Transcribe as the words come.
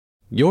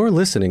You're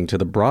listening to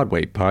the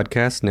Broadway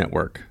Podcast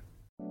Network.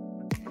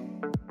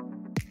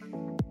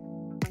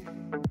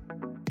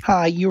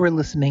 Hi, you are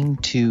listening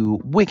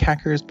to Wig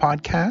Hackers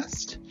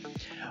Podcast,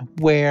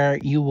 where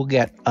you will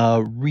get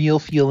a real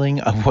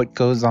feeling of what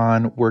goes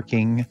on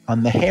working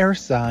on the hair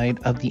side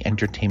of the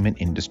entertainment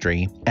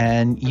industry.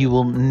 And you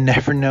will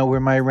never know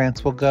where my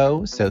rants will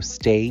go, so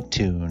stay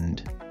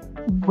tuned.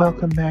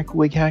 Welcome back,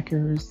 Wig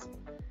Hackers.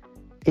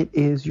 It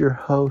is your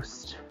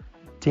host,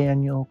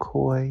 Daniel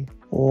Coy.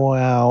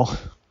 Wow,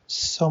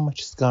 so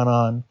much has gone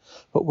on,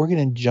 but we're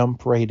going to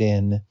jump right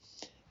in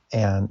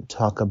and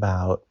talk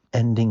about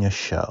ending a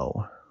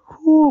show.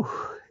 Whew,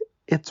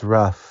 it's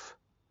rough.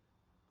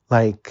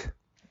 Like,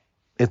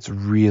 it's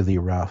really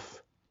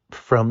rough.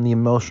 From the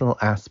emotional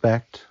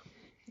aspect,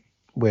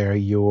 where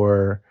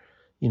you're,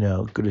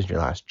 good as your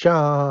last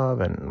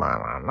job and blah,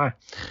 blah, blah.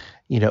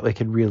 It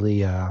could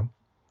really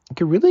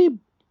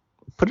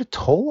put a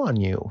toll on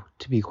you,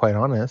 to be quite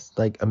honest,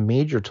 like a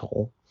major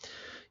toll.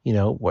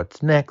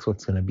 What's next?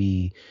 What's going to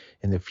be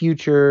in the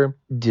future?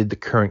 Did the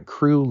current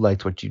crew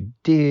like what you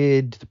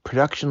did? Did the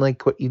production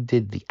like what you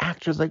did? The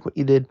actors like what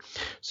you did?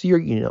 So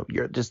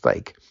you're just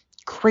like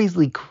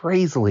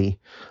crazily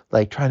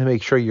like trying to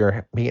make sure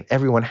you're making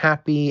everyone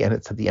happy, and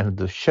it's at the end of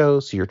the show,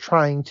 so you're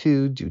trying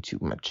to do too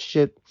much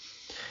shit.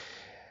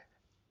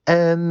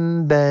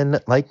 And then,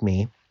 like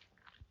me,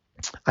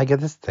 I get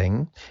this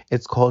thing.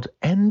 It's called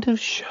end of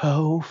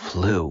show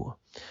flu.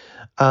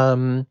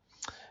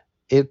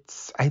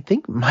 It's, I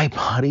think, my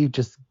body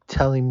just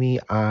telling me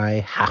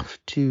I have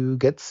to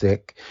get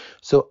sick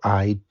so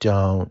I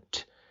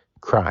don't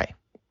cry.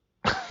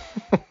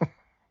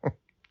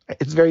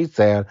 It's very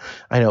sad,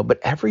 I know,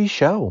 but every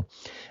show,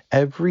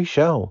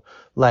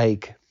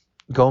 like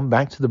going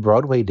back to the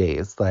Broadway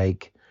days,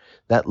 like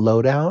that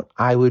loadout,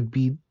 I would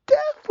be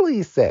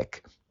definitely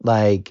sick.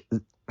 Like,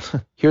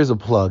 here's a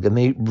plug, and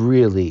they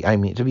really,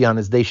 to be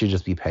honest, they should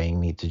just be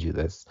paying me to do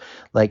this.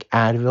 Like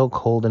Advil,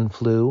 cold and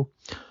flu,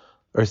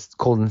 or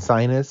cold and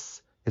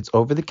sinus, it's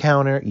over the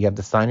counter. You have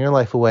to sign your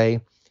life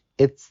away.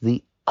 It's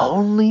the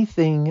only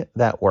thing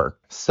that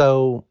works.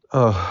 So,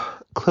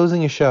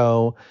 closing a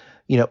show,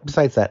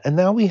 besides that. And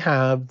now we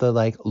have the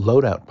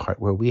loadout part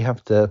where we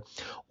have to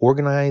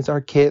organize our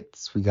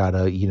kits. We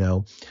gotta,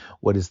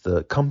 what is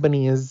the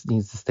company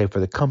needs to stay for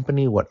the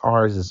company. What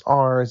ours is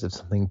ours. If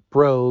something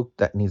broke,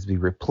 that needs to be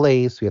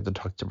replaced. We have to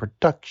talk to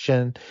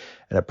production,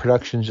 and a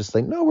production's just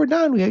like, no, we're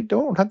done. We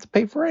don't have to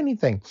pay for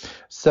anything.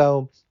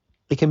 So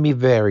it can be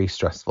very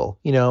stressful,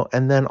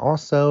 and then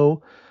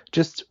also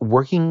just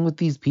working with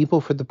these people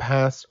for the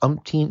past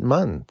umpteen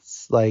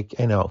months.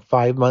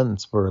 5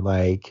 months,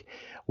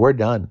 we're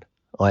done.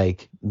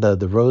 Like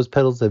the rose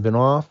petals have been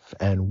off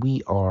and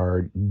we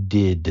are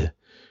did.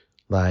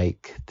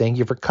 Thank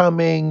you for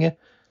coming.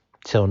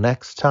 Till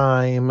next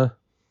time,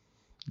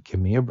 give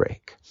me a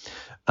break.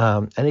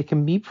 And it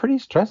can be pretty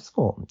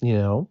stressful,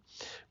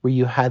 where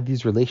you had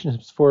these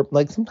relationships for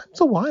sometimes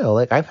a while.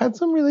 I've had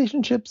some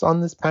relationships on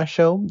this past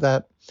show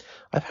that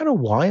I've had a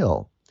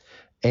while,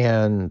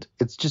 and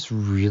it's just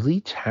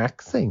really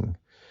taxing,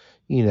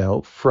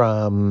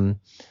 from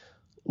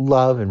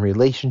love and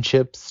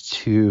relationships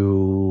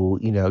to,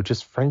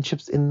 just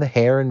friendships in the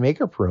hair and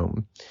makeup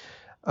room.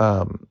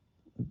 The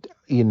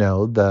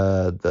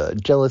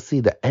jealousy,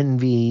 the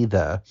envy,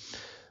 the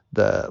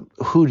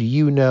who do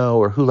you know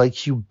or who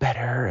likes you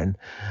better, and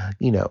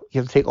you have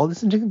to take all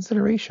this into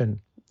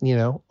consideration,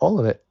 all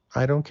of it.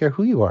 I don't care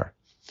who you are.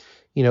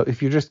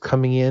 If you're just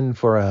coming in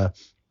for a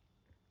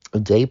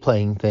day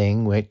playing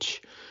thing,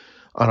 which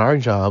on our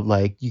job,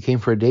 you came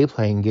for a day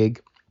playing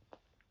gig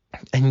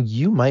and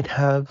you might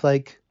have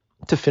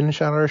to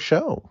finish out our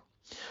show.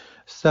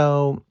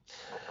 So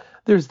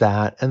there's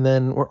that. And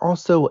then we're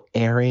also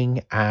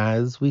airing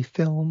as we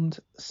filmed.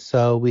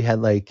 So we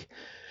had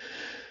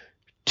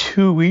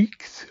 2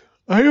 weeks.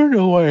 I don't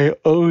know why I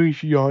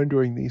always yawn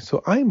during these.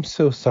 So I'm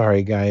so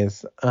sorry,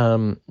 guys.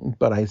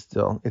 But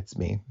it's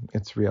me.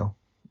 It's real.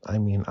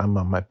 I'm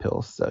on my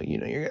pills, so you're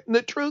getting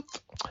the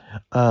truth.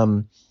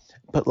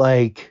 But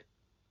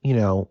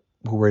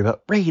we're worried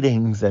about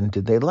ratings, and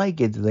did they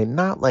like it? Did they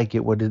not like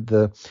it? What did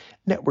the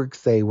network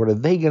say? What are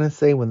they gonna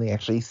say when they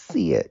actually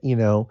see it?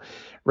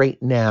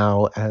 Right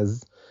now,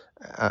 as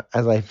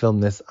I film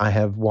this, I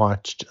have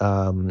watched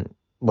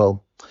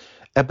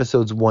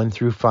episodes 1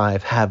 through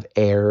 5 have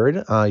aired.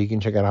 You can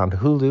check it out on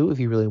Hulu if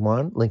you really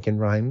want. Lincoln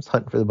Rhymes,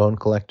 Hunt for the Bone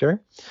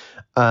Collector.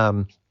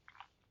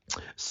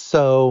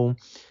 So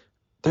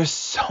there's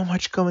so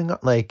much going on.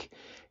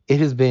 It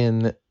has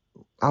been,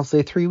 I'll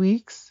say 3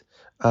 weeks.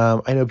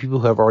 I know people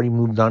who have already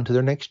moved on to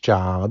their next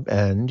job,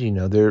 and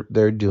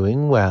they're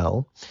doing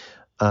well.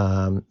 They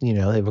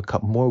have a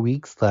couple more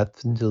weeks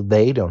left until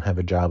they don't have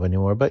a job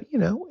anymore, but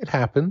it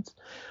happens.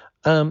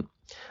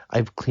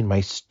 I've cleaned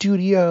my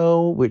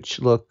studio, which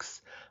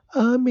looks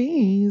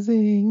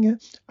amazing.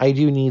 I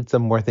do need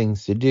some more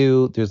things to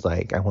do. There's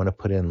I want to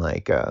put in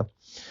a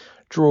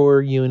drawer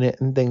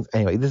unit and things.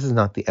 Anyway, this is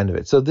not the end of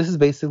it. So this is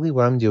basically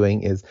what I'm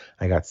doing is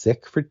I got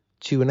sick for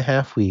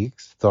 2.5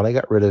 weeks. Thought I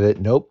got rid of it.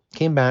 Nope.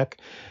 Came back.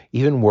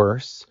 Even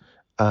worse.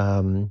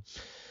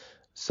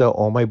 So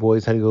all my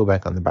boys had to go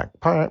back on the back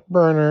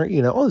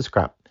burner, all this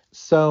crap.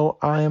 So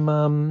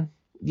I'm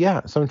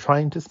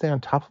trying to stay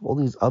on top of all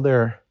these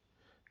other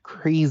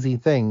crazy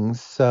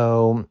things.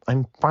 So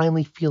I'm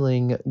finally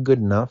feeling good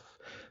enough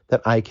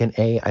that I can,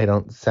 I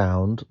don't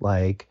sound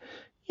like,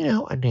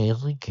 a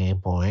nasally gay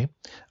boy.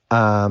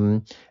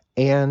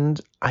 And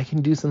I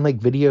can do some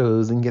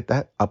videos and get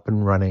that up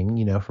and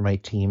running, for my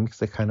team, because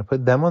I kind of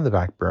put them on the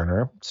back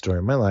burner, story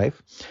of my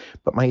life.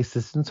 But my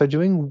assistants are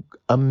doing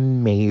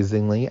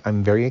amazingly.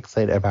 I'm very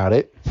excited about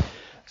it.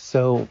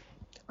 So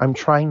I'm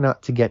trying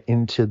not to get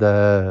into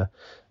the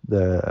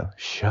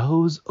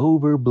show's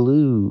over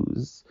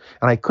blues.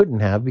 And I couldn't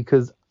have,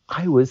 because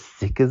I was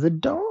sick as a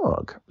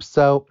dog.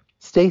 So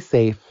stay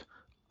safe.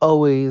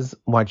 Always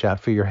watch out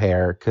for your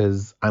hair,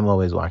 because I'm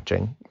always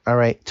watching. All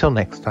right, till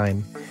next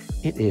time,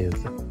 it is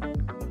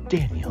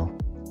Daniel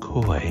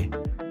Coy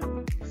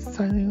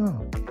signing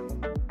off.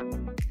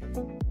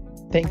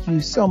 Thank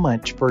you so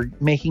much for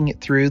making it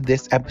through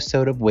this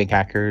episode of Wig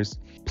Hackers.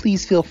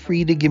 Please feel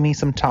free to give me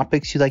some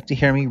topics you'd like to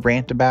hear me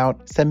rant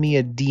about. Send me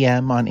a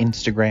DM on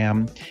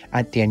Instagram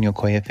at Daniel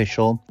Coy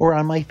Official or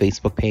on my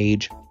Facebook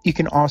page. You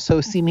can also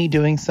see me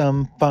doing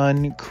some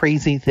fun,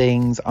 crazy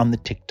things on the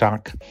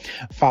TikTok.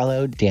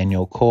 Follow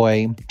Daniel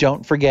Coy.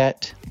 Don't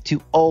forget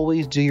to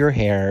always do your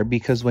hair,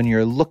 because when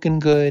you're looking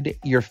good,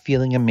 you're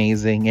feeling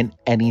amazing, and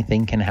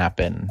anything can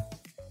happen.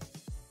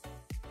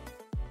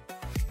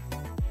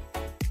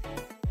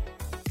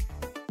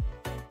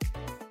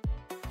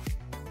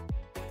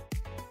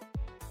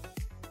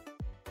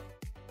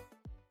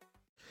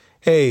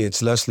 Hey,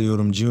 it's Leslie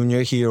Odom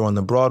Jr. here on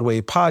the Broadway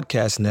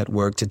Podcast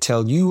Network to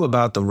tell you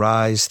about the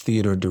Rise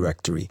Theater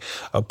Directory,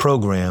 a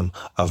program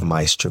of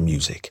Maestro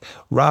Music.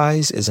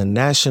 Rise is a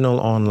national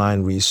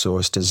online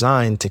resource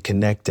designed to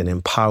connect and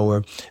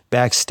empower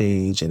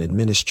backstage and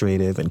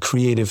administrative and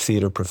creative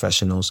theater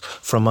professionals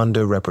from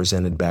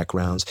underrepresented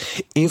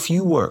backgrounds. If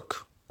you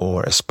work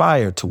or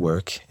aspire to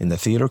work in the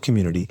theater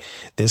community,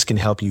 this can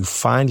help you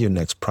find your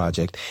next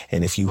project.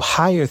 And if you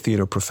hire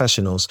theater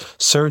professionals,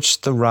 search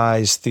the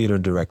Rise Theater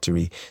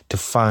Directory to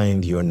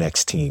find your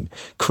next team.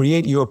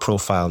 Create your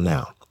profile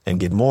now and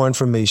get more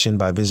information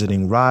by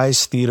visiting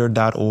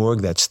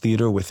risetheater.org. That's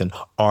theater with an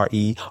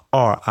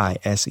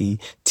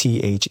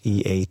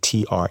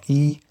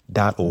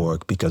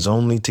RERISETHEATRE.org, because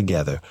only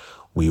together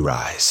we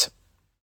rise.